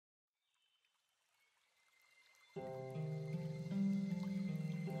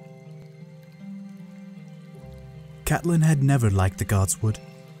Catelyn had never liked the Godswood.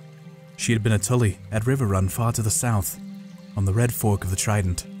 She had been a Tully at Riverrun far to the south, on the Red Fork of the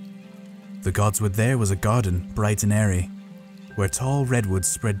Trident. The Godswood there was a garden, bright and airy, where tall redwoods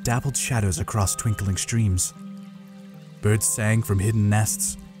spread dappled shadows across twinkling streams. Birds sang from hidden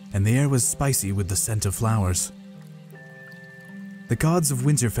nests, and the air was spicy with the scent of flowers. The gods of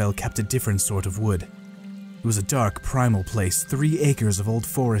Winterfell kept a different sort of wood. It was a dark, primal place, 3 acres of old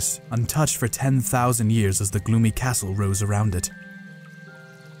forest, untouched for 10,000 years as the gloomy castle rose around it.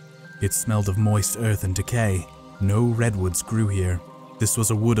 It smelled of moist earth and decay. No redwoods grew here. This was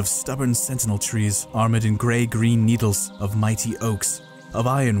a wood of stubborn sentinel trees, armored in grey-green needles, of mighty oaks, of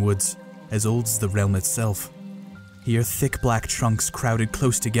ironwoods, as old as the realm itself. Here thick black trunks crowded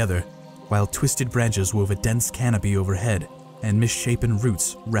close together, while twisted branches wove a dense canopy overhead, and misshapen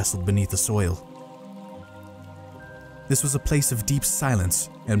roots wrestled beneath the soil. This was a place of deep silence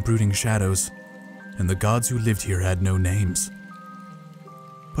and brooding shadows, and the gods who lived here had no names.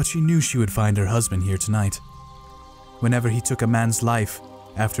 But she knew she would find her husband here tonight. Whenever he took a man's life,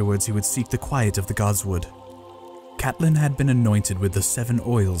 afterwards he would seek the quiet of the Godswood. Catelyn had been anointed with the 7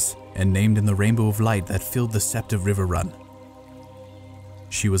 oils and named in the rainbow of light that filled the Sept of Riverrun.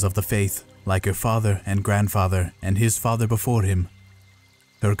 She was of the faith, like her father and grandfather and his father before him.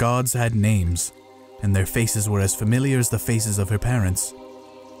 Her gods had names, and their faces were as familiar as the faces of her parents.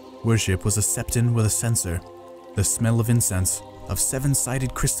 Worship was a septon with a censer, the smell of incense, of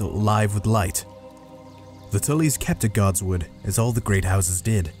 7-sided crystal alive with light. The Tullys kept a Godswood, as all the great houses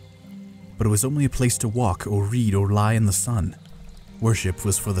did, but it was only a place to walk or read or lie in the sun. Worship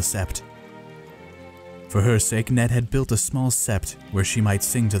was for the Sept. For her sake, Ned had built a small sept where she might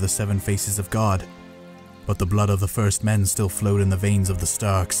sing to the 7 faces of God, but the blood of the first men still flowed in the veins of the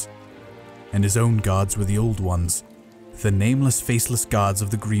Starks, and his own gods were the old ones, the nameless, faceless gods of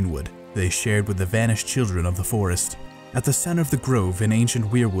the greenwood they shared with the vanished children of the forest. At the center of the grove, an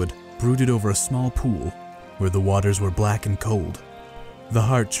ancient weirwood brooded over a small pool, where the waters were black and cold. The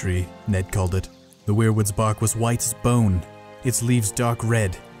Heart Tree, Ned called it. The weirwood's bark was white as bone, its leaves dark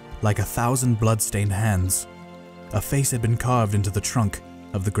red, like 1,000 blood-stained hands. A face had been carved into the trunk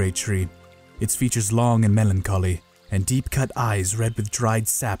of the great tree, its features long and melancholy, and deep-cut eyes red with dried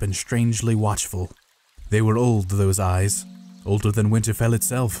sap and strangely watchful. They were old, those eyes, older than Winterfell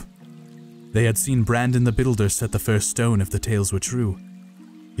itself. They had seen Brandon the Builder set the first stone if the tales were true.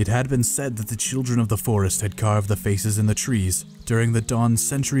 It had been said that the children of the forest had carved the faces in the trees during the dawn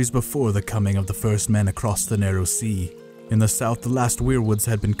centuries before the coming of the first men across the narrow sea. In the south, the last weirwoods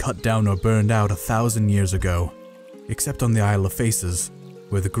had been cut down or burned out 1,000 years ago, except on the Isle of Faces,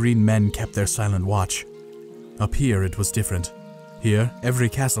 where the green men kept their silent watch. Up here it was different. Here, every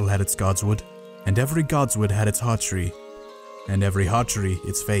castle had its Godswood, and every Godswood had its heart tree, and every heart tree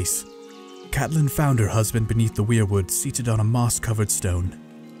its face. Catelyn found her husband beneath the weirwood, seated on a moss-covered stone.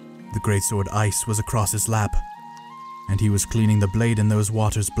 The greatsword ice was across his lap, and he was cleaning the blade in those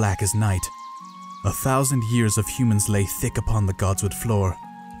waters black as night. 1,000 years of humans lay thick upon the Godswood floor,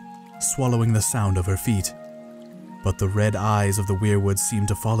 swallowing the sound of her feet. But the red eyes of the weirwood seemed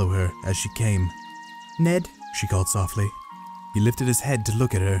to follow her as she came. "Ned," she called softly. He lifted his head to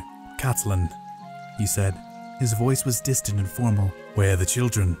look at her. "Catelyn," he said. His voice was distant and formal. "Where are the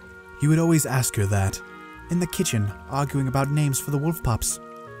children?" He would always ask her that. "In the kitchen, arguing about names for the wolf pups."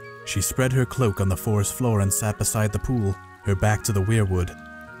 She spread her cloak on the forest floor and sat beside the pool, her back to the weirwood.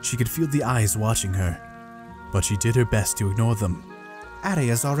 She could feel the eyes watching her, but she did her best to ignore them.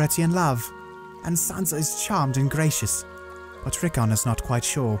 "Arya's already in love, and Sansa is charmed and gracious, but Rickon is not quite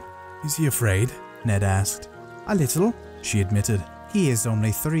sure." "Is he afraid?" Ned asked. "A little," she admitted. "He is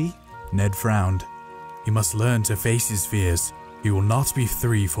only 3. Ned frowned. "He must learn to face his fears. He will not be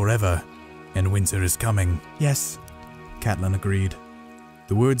 3 forever, and winter is coming." "Yes," Catelyn agreed.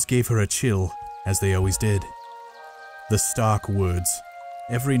 The words gave her a chill, as they always did. The Stark words.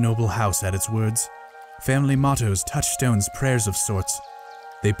 Every noble house had its words. Family mottos, touchstones, prayers of sorts.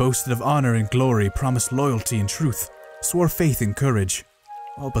 They boasted of honor and glory, promised loyalty and truth, swore faith and courage.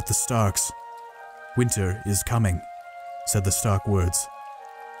 All but the Starks. "Winter is coming," said the Stark words.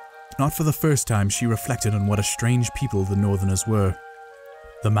 Not for the first time she reflected on what a strange people the Northerners were.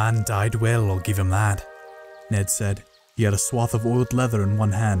 "The man died well, I'll give him that," Ned said. He had a swath of oiled leather in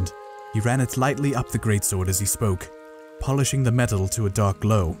one hand. He ran it lightly up the greatsword as he spoke, polishing the metal to a dark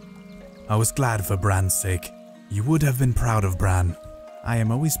glow. "I was glad for Bran's sake. You would have been proud of Bran." "I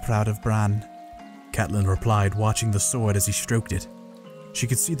am always proud of Bran," Catelyn replied, watching the sword as he stroked it. She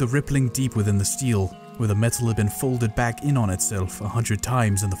could see the rippling deep within the steel, where the metal had been folded back in on itself 100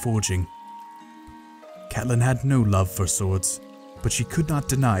 times in the forging. Catelyn had no love for swords, but she could not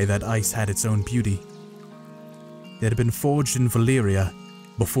deny that ice had its own beauty. They had been forged in Valyria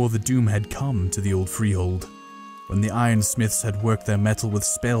before the doom had come to the old freehold, when the ironsmiths had worked their metal with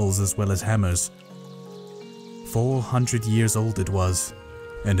spells as well as hammers. 400 years old it was,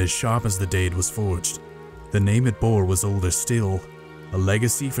 and as sharp as the day it was forged. The name it bore was older still, a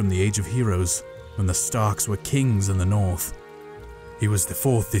legacy from the Age of Heroes, when the Starks were kings in the north. "He was the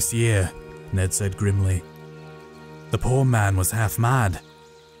fourth this year," Ned said grimly. "The poor man was half mad.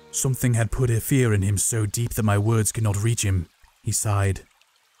 Something had put a fear in him so deep that my words could not reach him," he sighed.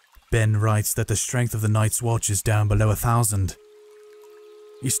 "Ben writes that the strength of the Night's Watch is down below 1,000.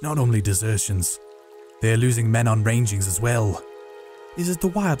 It's not only desertions. They are losing men on rangings as well." "Is it the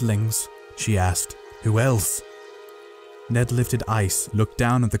wildlings?" she asked. "Who else?" Ned lifted ice, looked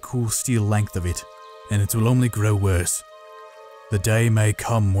down at the cool steel length of it. "And it will only grow worse. The day may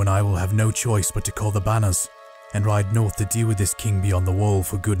come when I will have no choice but to call the banners and ride north to deal with this king beyond the wall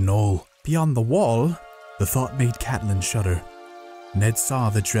for good and all." "Beyond the wall?" The thought made Catelyn shudder. Ned saw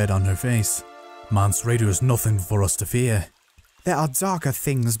the dread on her face. "Mance Rayder is nothing for us to fear." "There are darker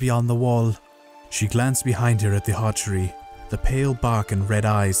things beyond the wall." She glanced behind her at the archery, the pale bark and red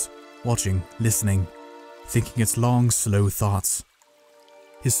eyes, watching, listening, thinking its long, slow thoughts.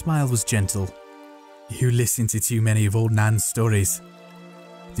 His smile was gentle. "You listen to too many of old Nan's stories.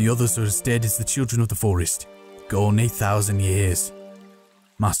 The others are as dead as the children of the forest, gone 8,000 years.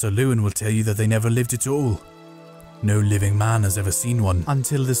 Master Lewin will tell you that they never lived at all. No living man has ever seen one."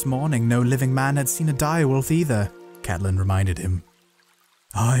 "Until this morning, no living man had seen a direwolf either," Catelyn reminded him.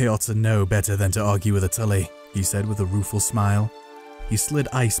 "I ought to know better than to argue with a Tully," he said with a rueful smile. He slid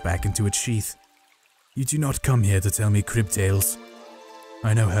ice back into its sheath. "You do not come here to tell me crib tales.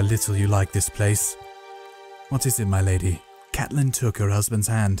 I know how little you like this place. What is it, my lady?" Catelyn took her husband's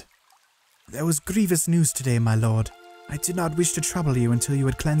hand. "There was grievous news today, my lord. I did not wish to trouble you until you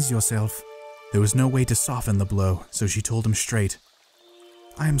had cleansed yourself." There was no way to soften the blow, so she told him straight.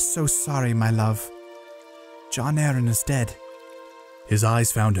 "I am so sorry, my love. Jon Arryn is dead." His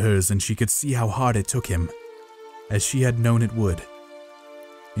eyes found hers, and she could see how hard it took him, as she had known it would.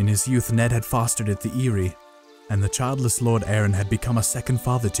 In his youth, Ned had fostered at the Eyrie, and the childless Lord Arryn had become a second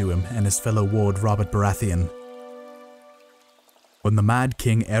father to him and his fellow ward Robert Baratheon. When the Mad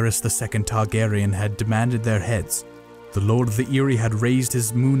King Aerys II Targaryen had demanded their heads, the Lord of the Eyrie had raised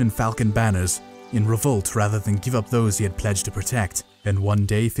his moon and falcon banners in revolt rather than give up those he had pledged to protect. And one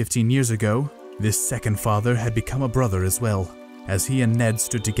day 15 years ago, this second father had become a brother as well, as he and Ned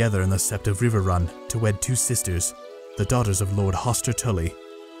stood together in the Sept of River Run to wed two sisters, the daughters of Lord Hoster Tully.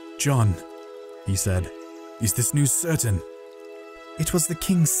 "Jon," he said, "is this news certain?" "It was the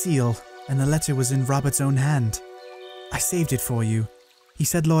king's seal, and the letter was in Robert's own hand. I saved it for you. He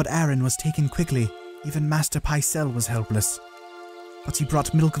said Lord Arryn was taken quickly, even Master Pycelle was helpless. But he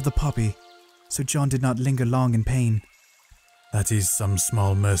brought milk of the poppy, so Jon did not linger long in pain." "That is some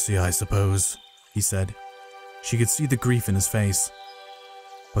small mercy, I suppose," he said. She could see the grief in his face.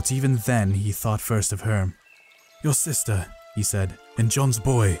 But even then, he thought first of her. "Your sister," he said, "and Jon's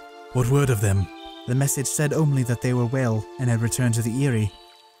boy, what word of them?" "The message said only that they were well and had returned to the Eyrie,"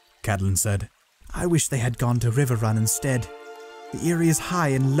 Catelyn said. "I wish they had gone to River Run instead. The Eyrie is high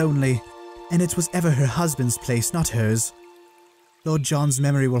and lonely, and it was ever her husband's place, not hers. Lord Jon's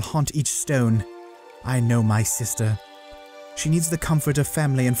memory will haunt each stone. I know my sister. She needs the comfort of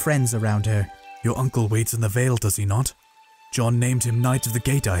family and friends around her." "Your uncle waits in the Vale, does he not? Jon named him Knight of the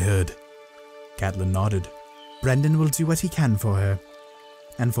Gate, I heard." Catelyn nodded. "Brendan will do what he can for her.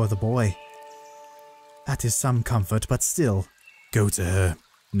 And for the boy. That is some comfort, but still." "Go to her,"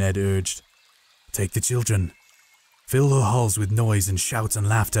 Ned urged. "Take the children. Fill her halls with noise and shouts and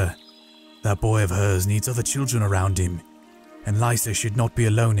laughter. That boy of hers needs other children around him, and Lysa should not be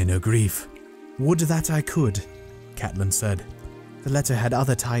alone in her grief." "Would that I could," Catelyn said. "The letter had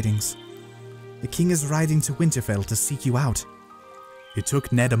other tidings. The king is riding to Winterfell to seek you out." It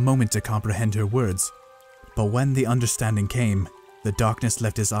took Ned a moment to comprehend her words, but when the understanding came, the darkness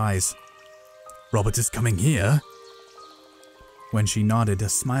left his eyes. "Robert is coming here?" When she nodded, a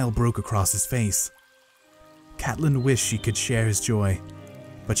smile broke across his face. Catelyn wished she could share his joy,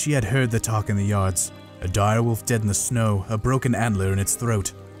 but she had heard the talk in the yards. A direwolf dead in the snow, a broken antler in its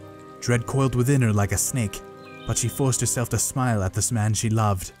throat. Dread coiled within her like a snake, but she forced herself to smile at this man she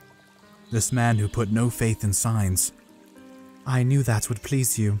loved. This man who put no faith in signs. "I knew that would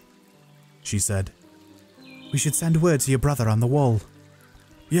please you," she said. "We should send word to your brother on the wall."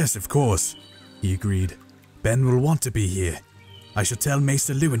 "Yes, of course," he agreed. "Ben will want to be here. I shall tell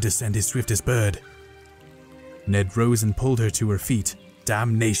Maester Lewin to send his swiftest bird." Ned rose and pulled her to her feet.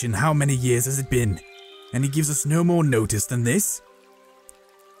 "Damnation, how many years has it been?" And he gives us no more notice than this?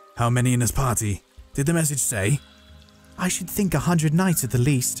 How many in his party? Did the message say? I should think 100 knights at the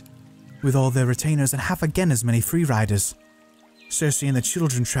least, with all their retainers and half again as many free riders. Cersei and the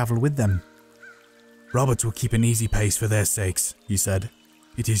children travel with them. Robert will keep an easy pace for their sakes, he said.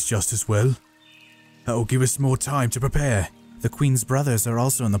 It is just as well. That will give us more time to prepare. The Queen's brothers are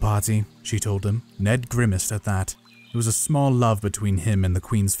also in the party, she told him. Ned grimaced at that. There was a small love between him and the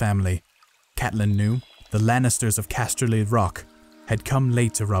Queen's family. Catelyn knew the Lannisters of Casterly Rock had come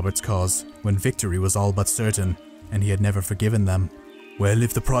late to Robert's cause when victory was all but certain, and he had never forgiven them. Well,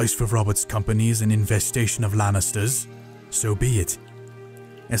 if the price for Robert's company is an infestation of Lannisters, so be it.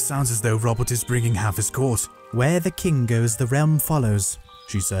 It sounds as though Robert is bringing half his court. Where the king goes, the realm follows,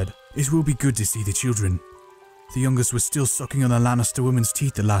 she said. It will be good to see the children. The youngest was still sucking on a Lannister woman's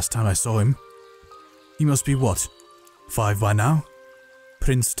teeth the last time I saw him. He must be what, 5 by now?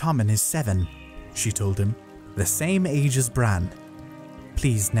 Prince Tommen is 7, she told him. The same age as Bran.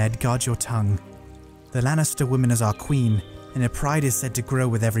 Please, Ned, guard your tongue. The Lannister woman is our queen, and her pride is said to grow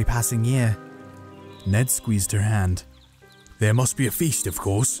with every passing year. Ned squeezed her hand. There must be a feast, of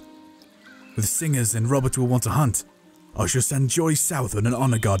course. With singers, and Robert will want to hunt. I shall send Jory south on an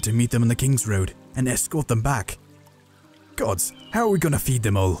honor guard to meet them on the King's Road and escort them back. Gods, how are we gonna feed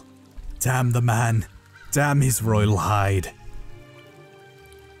them all? Damn the man. Damn his royal hide.